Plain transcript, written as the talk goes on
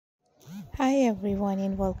Hi everyone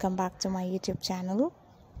and welcome back to my YouTube channel.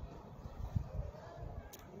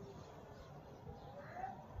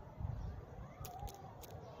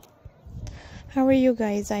 How are you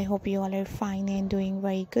guys? I hope you all are fine and doing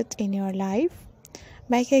very good in your life.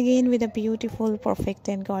 Back again with a beautiful, perfect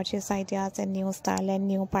and gorgeous ideas and new style and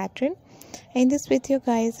new pattern. In this video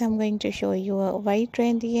guys, I'm going to show you a very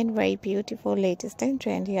trendy and very beautiful latest and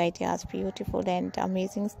trendy ideas, beautiful and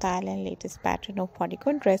amazing style and latest pattern of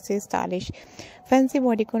bodycon dresses, stylish fancy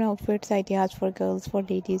bodycon outfits, ideas for girls, for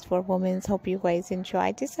ladies, for women. Hope you guys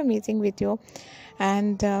enjoy this amazing video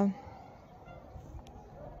and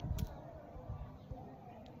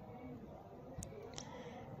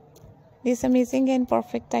these amazing and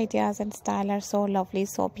perfect ideas and style are so lovely,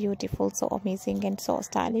 so beautiful, so amazing and so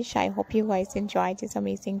stylish. I hope you guys enjoy this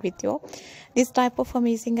amazing video. This type of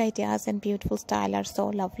amazing ideas and beautiful style are so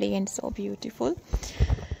lovely and so beautiful.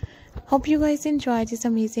 Hope you guys enjoy this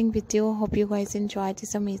amazing video. Hope you guys enjoy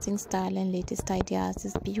this amazing style and latest ideas.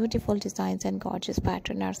 These beautiful designs and gorgeous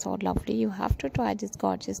pattern are so lovely. You have to try these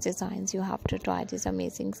gorgeous designs. You have to try this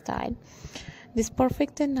amazing style. These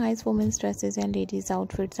perfect and nice women's dresses and ladies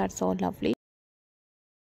outfits are so lovely.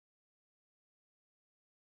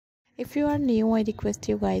 If you are new, I request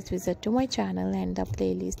you guys visit to my channel and the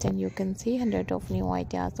playlist and you can see hundreds of new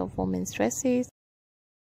ideas of women's dresses,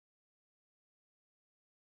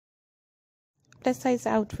 plus size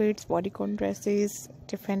outfits, bodycon dresses,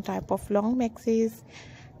 different type of long maxis,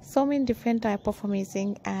 so many different type of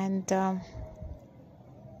amazing and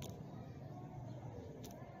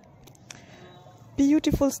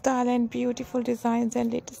beautiful style and beautiful designs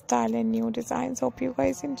and latest style and new designs. Hope you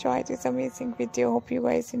guys enjoy this amazing video. Hope you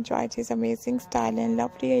guys enjoy this amazing style and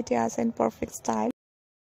lovely ideas and perfect style.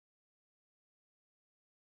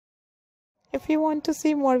 If you want to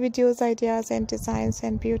see more videos, ideas and designs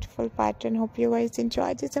and beautiful pattern, hope you guys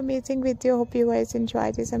enjoy this amazing video. Hope you guys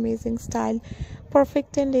enjoy this amazing style,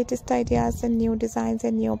 perfect and latest ideas and new designs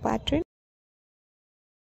and new pattern.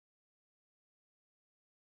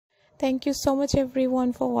 Thank you so much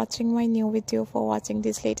everyone for watching my new video, for watching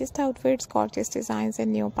these latest outfits, gorgeous designs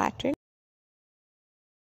and new pattern.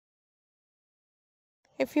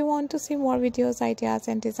 If you want to see more videos, ideas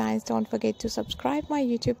and designs, don't forget to subscribe my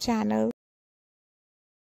YouTube channel.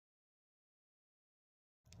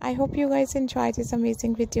 I hope you guys enjoy this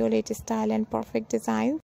amazing video, latest style and perfect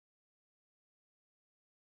designs.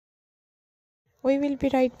 We will be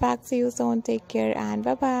right back. See you soon. Take care and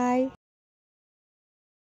bye bye.